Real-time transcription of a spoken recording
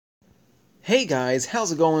Hey guys,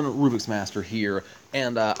 how's it going? Rubik's Master here,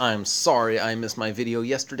 and I'm sorry I missed my video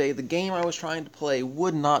yesterday. The game I was trying to play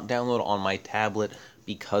would not download on my tablet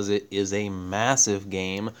because it is a massive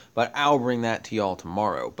game, but I'll bring that to y'all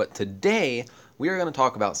tomorrow. But today, we are going to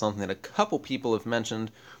talk about something that a couple people have mentioned,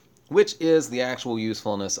 which is the actual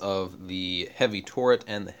usefulness of the heavy turret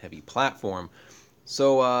and the heavy platform.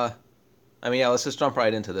 So, let's just jump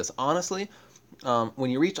right into this. Honestly, when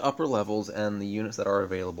you reach upper levels and the units that are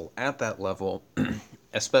available at that level,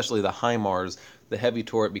 especially the HIMARS, the heavy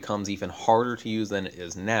turret becomes even harder to use than it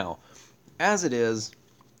is now. As it is,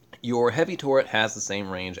 your heavy turret has the same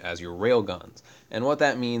range as your railguns, and what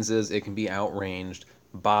that means is it can be outranged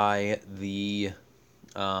by the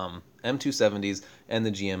M270s and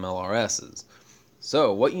the GMLRSs.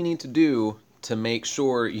 So what you need to do to make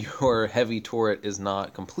sure your heavy turret is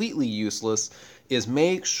not completely useless is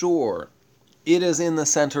make sure it is in the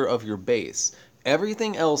center of your base.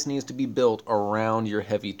 Everything else needs to be built around your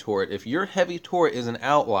heavy turret. If your heavy turret is an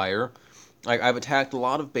outlier, like I've attacked a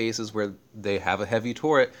lot of bases where they have a heavy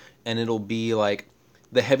turret, and it'll be like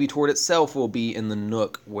the heavy turret itself will be in the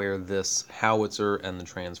nook where this howitzer and the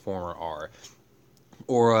transformer are.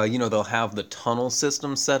 Or, they'll have the tunnel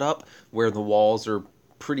system set up where the walls are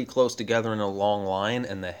pretty close together in a long line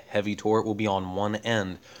and the heavy turret will be on one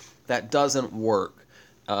end. That doesn't work.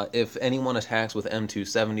 If anyone attacks with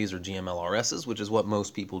M270s or GMLRSs, which is what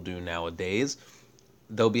most people do nowadays,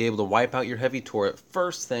 they'll be able to wipe out your heavy turret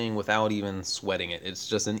first thing without even sweating it. It's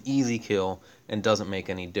just an easy kill and doesn't make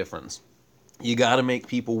any difference. You gotta make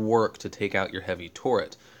people work to take out your heavy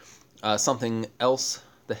turret. Something else,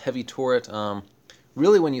 the heavy turret,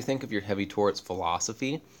 really when you think of your heavy turret's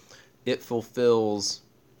philosophy, it fulfills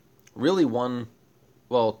really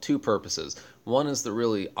two purposes. One is the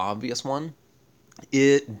really obvious one.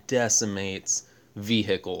 It decimates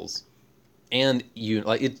vehicles and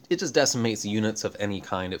it just decimates units of any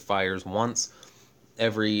kind. It fires once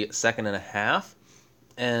every second and a half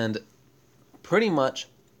and pretty much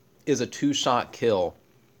is a two-shot kill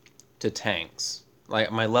to tanks.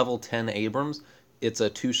 Like my level 10 Abrams, it's a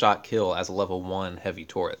two-shot kill as a level 1 heavy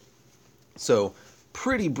turret. So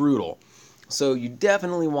pretty brutal. So you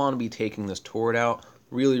definitely want to be taking this turret out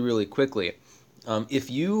really, really quickly. If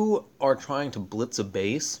you are trying to blitz a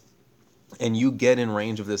base and you get in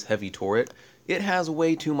range of this heavy turret, it has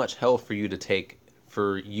way too much health for you to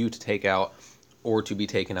take out or to be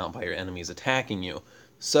taken out by your enemies attacking you.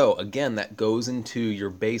 So again, that goes into your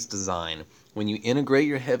base design. When you integrate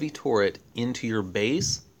your heavy turret into your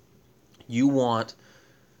base, you want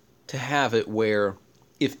to have it where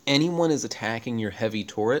if anyone is attacking your heavy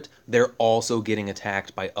turret, they're also getting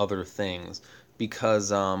attacked by other things.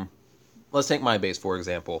 Because let's take my base, for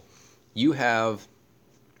example. You have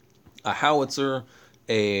a howitzer,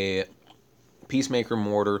 a peacemaker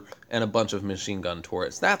mortar, and a bunch of machine gun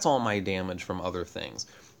turrets. That's all my damage from other things.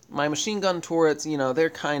 My machine gun turrets, they're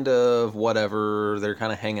kind of whatever. They're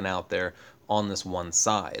kind of hanging out there on this one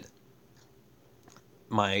side.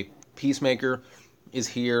 My peacemaker is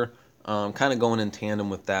here, kind of going in tandem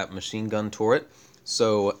with that machine gun turret.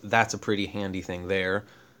 So that's a pretty handy thing there.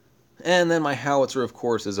 And then my howitzer, of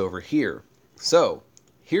course, is over here. So,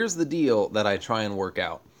 here's the deal that I try and work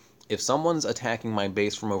out. If someone's attacking my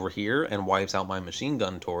base from over here and wipes out my machine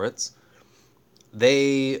gun turrets,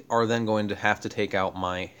 they are then going to have to take out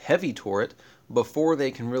my heavy turret before they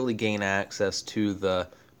can really gain access to the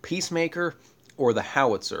peacemaker or the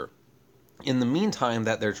howitzer. In the meantime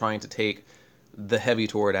that they're trying to take the heavy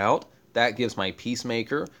turret out, that gives my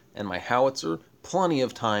peacemaker and my howitzer plenty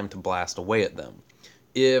of time to blast away at them.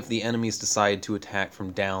 If the enemies decide to attack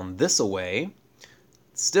from down this away,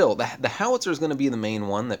 still, the howitzer is going to be the main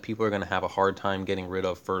one that people are going to have a hard time getting rid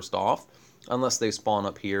of first off, unless they spawn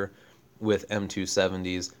up here with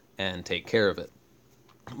M270s and take care of it.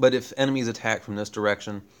 But if enemies attack from this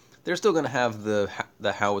direction, they're still going to have the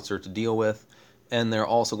howitzer to deal with, and they're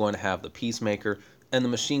also going to have the peacemaker and the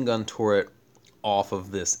machine gun turret off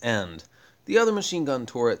of this end. The other machine gun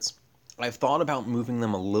turrets, I've thought about moving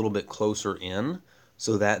them a little bit closer in,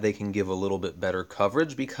 so that they can give a little bit better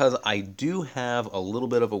coverage, because I do have a little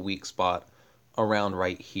bit of a weak spot around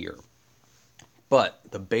right here. But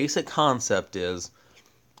the basic concept is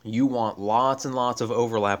you want lots and lots of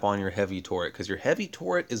overlap on your heavy turret, because your heavy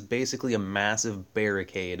turret is basically a massive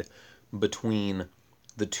barricade between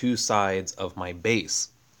the two sides of my base.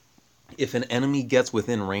 If an enemy gets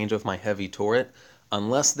within range of my heavy turret,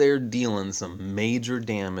 unless they're dealing some major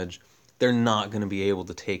damage, they're not going to be able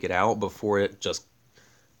to take it out before it just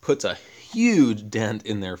puts a huge dent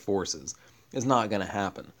in their forces. It's not going to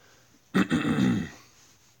happen.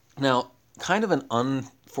 Now, kind of an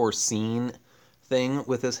unforeseen thing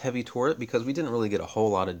with this heavy turret, because we didn't really get a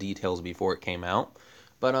whole lot of details before it came out,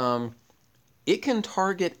 but it can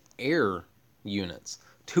target air units,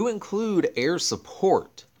 to include air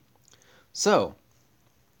support. So,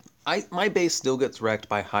 my base still gets wrecked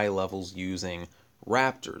by high levels using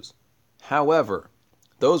Raptors. However,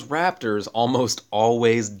 those Raptors almost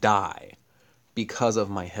always die because of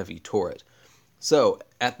my heavy turret. So,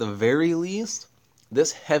 at the very least,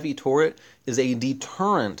 this heavy turret is a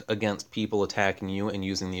deterrent against people attacking you and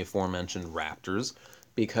using the aforementioned Raptors,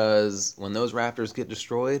 because when those Raptors get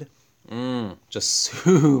destroyed, just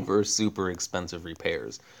super, super expensive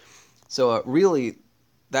repairs. So really,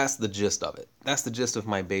 that's the gist of it. That's the gist of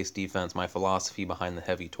my base defense, my philosophy behind the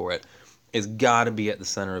heavy turret. It's got to be at the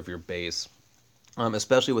center of your base,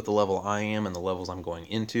 especially with the level I am and the levels I'm going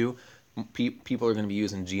into. People are going to be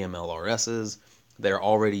using GMLRSs. They're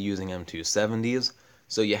already using M270s,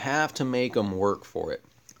 so you have to make them work for it.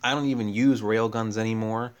 I don't even use railguns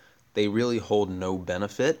anymore. They really hold no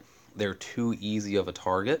benefit. They're too easy of a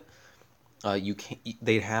target.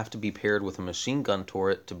 They'd have to be paired with a machine gun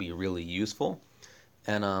turret to be really useful.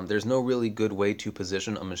 And there's no really good way to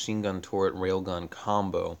position a machine gun turret railgun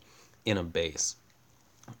combo in a base.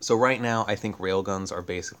 So right now, I think railguns are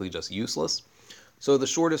basically just useless. So the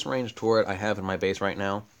shortest range turret I have in my base right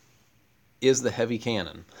now is the heavy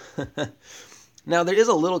cannon. Now, there is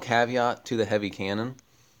a little caveat to the heavy cannon,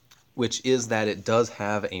 which is that it does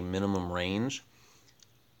have a minimum range,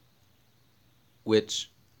 which,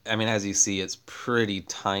 I mean, as you see, it's pretty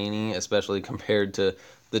tiny, especially compared to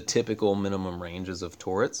the typical minimum ranges of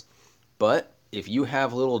turrets. But if you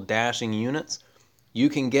have little dashing units, you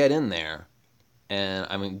can get in there. And,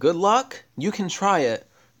 I mean, good luck. You can try it.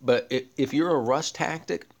 But if you're a rush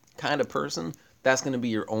tactic kind of person, that's going to be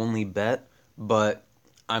your only bet. But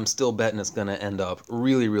I'm still betting it's going to end up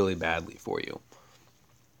really, really badly for you.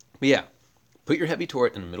 But yeah, put your heavy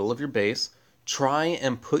turret in the middle of your base. Try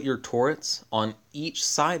and put your turrets on each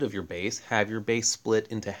side of your base. Have your base split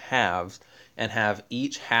into halves, and have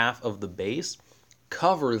each half of the base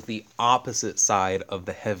cover the opposite side of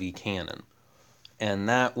the heavy cannon. And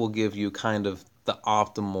that will give you kind of the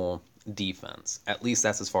optimal defense. At least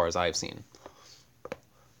that's as far as I've seen.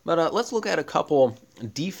 But let's look at a couple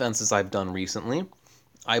defenses I've done recently.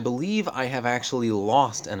 I believe I have actually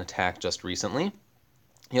lost an attack just recently.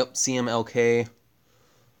 Yep, CMLK.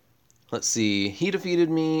 Let's see, he defeated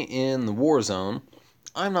me in the Warzone.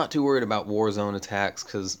 I'm not too worried about Warzone attacks,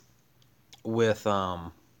 because with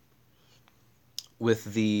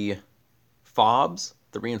the FOBs,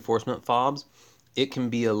 the reinforcement FOBs, it can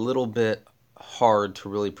be a little bit hard to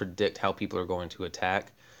really predict how people are going to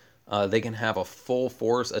attack. They can have a full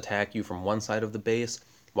force attack you from one side of the base,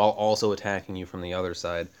 while also attacking you from the other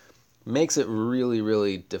side. Makes it really,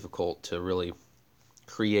 really difficult to really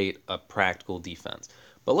create a practical defense.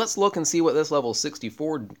 But let's look and see what this level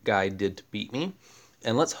 64 guy did to beat me,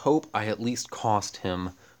 and let's hope I at least cost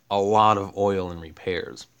him a lot of oil and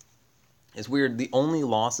repairs. It's weird, the only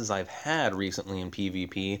losses I've had recently in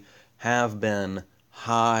PvP have been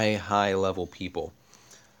high level people.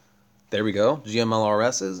 There we go,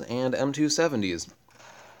 GMLRSs and M270s.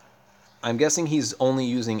 I'm guessing he's only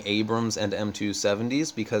using Abrams and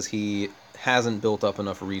M270s because he hasn't built up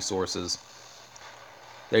enough resources.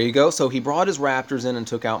 There you go. So he brought his Raptors in and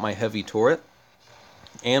took out my heavy turret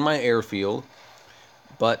and my airfield,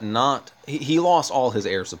 but not... He lost all his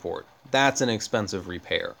air support. That's an expensive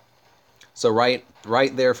repair. So right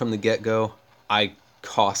there from the get-go, I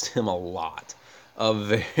cost him a lot. A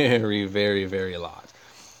very, very, very lot.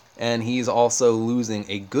 And he's also losing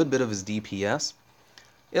a good bit of his DPS.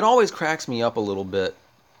 It always cracks me up a little bit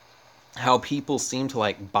how people seem to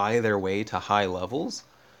like buy their way to high levels,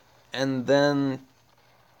 and then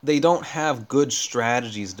they don't have good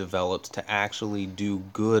strategies developed to actually do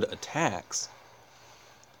good attacks.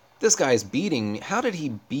 This guy's beating me. How did he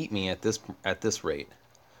beat me at this rate?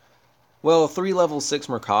 Well, 3 level 6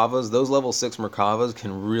 Merkavas, those level 6 Merkavas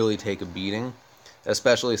can really take a beating,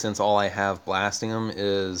 especially since all I have blasting them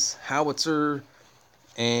is Howitzer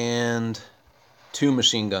and 2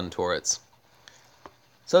 machine gun turrets.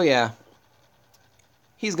 So yeah,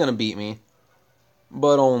 he's gonna beat me,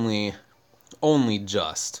 but only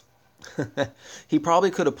just. He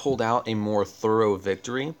probably could have pulled out a more thorough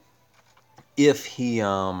victory if he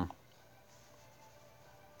would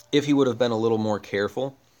have been a little more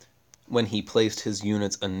careful when he placed his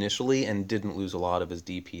units initially and didn't lose a lot of his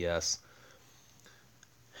DPS.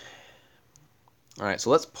 Alright, so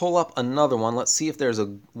let's pull up another one. Let's see if there's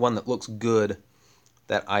a one that looks good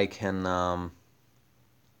that I can...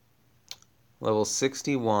 level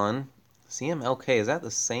 61. CMLK, is that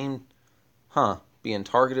the same? Huh. being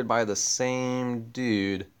targeted by the same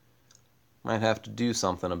dude. Might have to do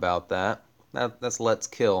something about that. That's let's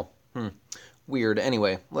kill. Weird.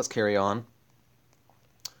 Anyway, let's carry on.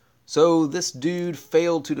 So this dude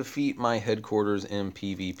failed to defeat my headquarters in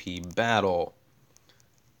PvP battle.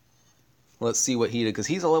 Let's see what he did, because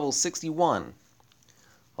he's a level 61.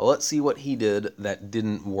 Let's see what he did that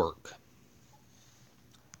didn't work.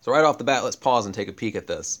 So right off the bat, let's pause and take a peek at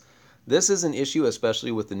this. This is an issue,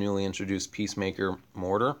 especially with the newly introduced Peacemaker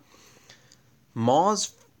mortar.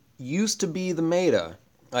 Moz used to be the meta.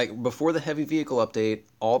 Like, before the heavy vehicle update,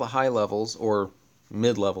 all the high levels, or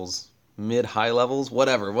mid-levels, mid-high levels,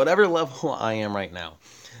 whatever level I am right now,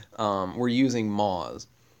 we're using Moz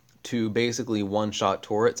to basically one-shot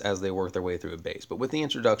turrets as they work their way through a base. But with the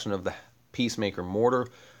introduction of the Peacemaker mortar,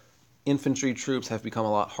 infantry troops have become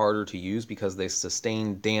a lot harder to use because they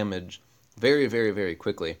sustain damage very, very, very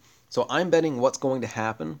quickly. So I'm betting what's going to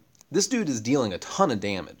happen. This dude is dealing a ton of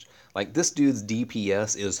damage. Like, this dude's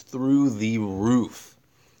DPS is through the roof.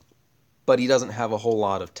 But he doesn't have a whole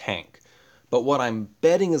lot of tank. But what I'm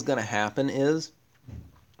betting is going to happen is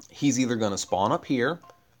he's either going to spawn up here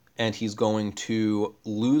and he's going to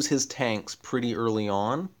lose his tanks pretty early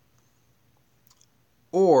on,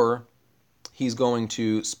 or he's going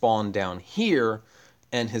to spawn down here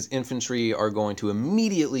and his infantry are going to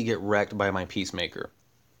immediately get wrecked by my Peacemaker.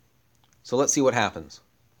 So let's see what happens.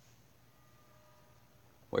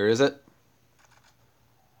 Where is it?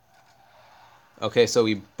 Okay, so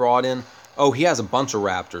he brought in... Oh, he has a bunch of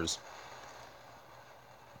Raptors.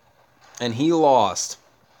 And he lost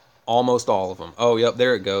almost all of them. Oh, yep,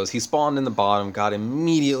 there it goes. He spawned in the bottom, got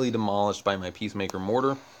immediately demolished by my Peacemaker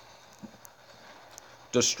mortar.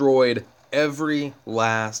 Destroyed every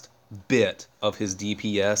last bit of his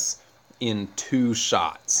DPS in 2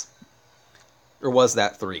 shots. Or was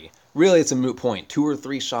that 3? Really, it's a moot point. 2 or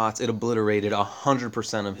 3 shots, it obliterated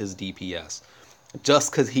 100% of his DPS.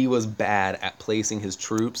 Just because he was bad at placing his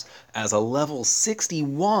troops as a level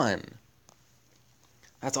 61.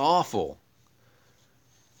 That's awful.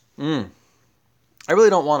 I really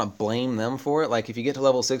don't want to blame them for it. Like, if you get to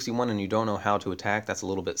level 61 and you don't know how to attack, that's a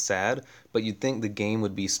little bit sad. But you'd think the game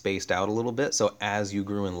would be spaced out a little bit, so as you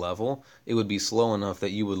grew in level, it would be slow enough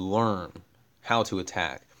that you would learn how to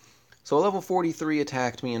attack. So a level 43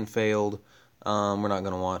 attacked me and failed. We're not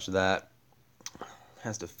going to watch that.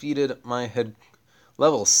 Has defeated my head...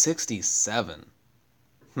 Level 67.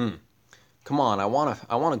 Come on, I want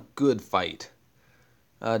a good fight.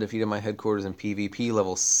 Defeated my headquarters in PvP.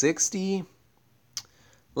 Level 60.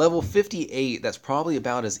 Level 58, that's probably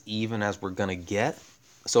about as even as we're going to get.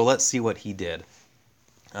 So let's see what he did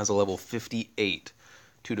as a level 58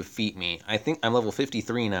 to defeat me. I think I'm level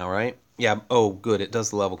 53 now, right? Yeah, oh good, it does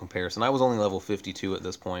the level comparison. I was only level 52 at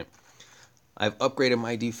this point. I've upgraded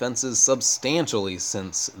my defenses substantially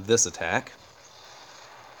since this attack.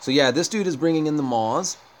 So yeah, this dude is bringing in the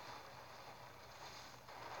Moz.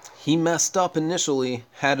 He messed up initially,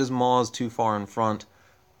 had his Moz too far in front,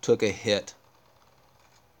 took a hit.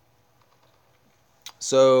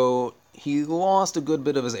 So he lost a good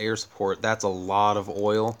bit of his air support. That's a lot of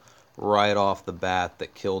oil right off the bat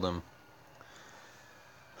that killed him.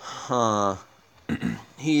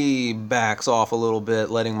 He backs off a little bit,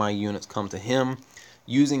 letting my units come to him,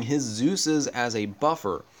 using his Zeuses as a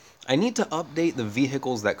buffer. I need to update the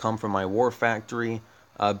vehicles that come from my war factory.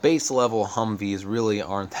 Base level Humvees really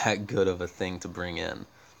aren't that good of a thing to bring in.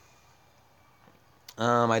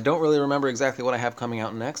 I don't really remember exactly what I have coming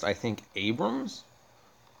out next. I think Abrams?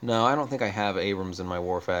 No, I don't think I have Abrams in my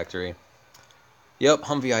war factory. Yep,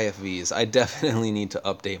 Humvee IFVs. I definitely need to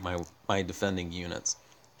update my defending units.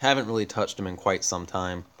 Haven't really touched them in quite some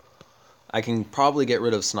time. I can probably get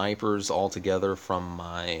rid of snipers altogether from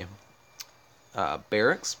my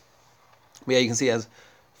barracks. But yeah, you can see as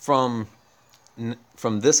from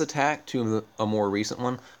this attack to a more recent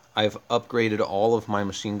one, I've upgraded all of my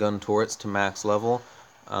machine gun turrets to max level.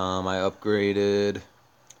 I upgraded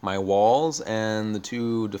my walls and the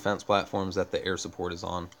 2 defense platforms that the air support is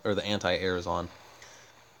on, or the anti-air is on.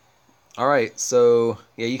 Alright, so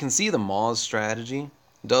yeah, you can see the Moz strategy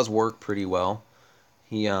does work pretty well.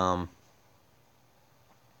 He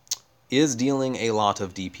is dealing a lot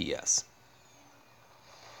of DPS.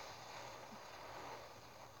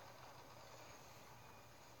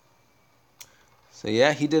 So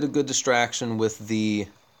yeah, he did a good distraction with the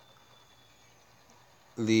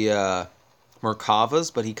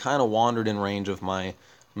Merkavas, but he kind of wandered in range of my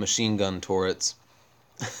machine gun turrets.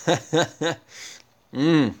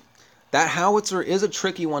 That howitzer is a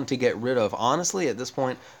tricky one to get rid of. Honestly, at this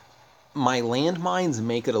point, my landmines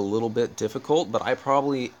make it a little bit difficult, but I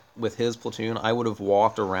probably, with his platoon, I would have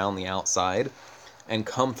walked around the outside. and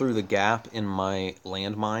come through the gap in my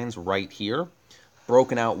landmines right here,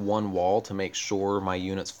 broken out one wall to make sure my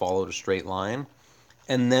units followed a straight line,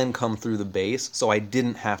 and then come through the base, so I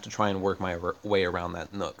didn't have to try and work my way around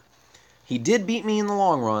that nook. He did beat me in the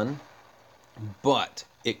long run, but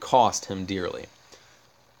it cost him dearly.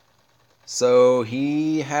 So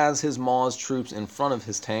he has his Maws troops in front of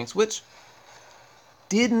his tanks, which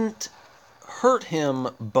didn't hurt him,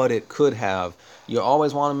 but it could have. You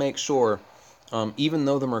always want to make sure, even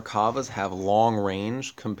though the Merkavas have long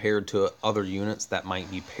range compared to other units that might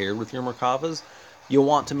be paired with your Merkavas, you'll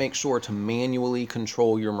want to make sure to manually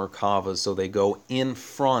control your Merkavas so they go in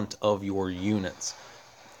front of your units.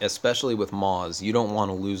 Especially with Maws, you don't want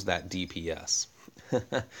to lose that DPS.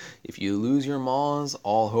 If you lose your Maws,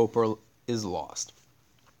 all hope is lost.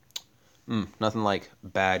 Nothing like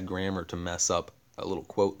bad grammar to mess up a little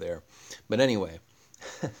quote there. But anyway,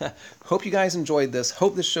 hope you guys enjoyed this.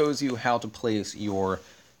 Hope this shows you how to place your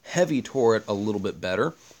heavy turret a little bit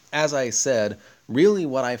better. As I said, really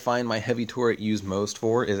what I find my heavy turret used most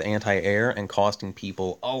for is anti-air and costing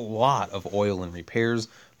people a lot of oil and repairs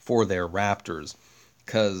for their Raptors.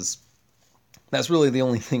 Because that's really the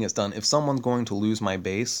only thing it's done. If someone's going to lose my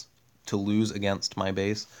base, to lose against my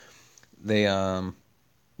base, they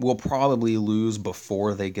will probably lose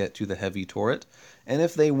before they get to the heavy turret. And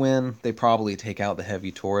if they win, they probably take out the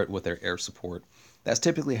heavy turret with their air support. That's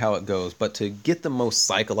typically how it goes. But to get the most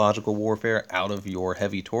psychological warfare out of your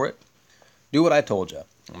heavy turret, do what I told you.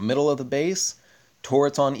 Middle of the base,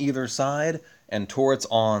 turrets on either side, and turrets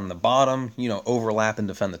on the bottom, overlap and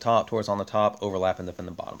defend the top. Turrets on the top, overlap and defend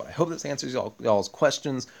the bottom. But I hope this answers y'all's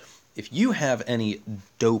questions. If you have any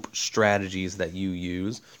dope strategies that you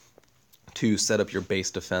use to set up your base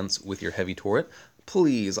defense with your heavy turret,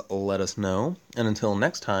 please let us know. And until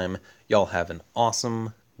next time, y'all have an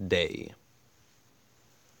awesome day.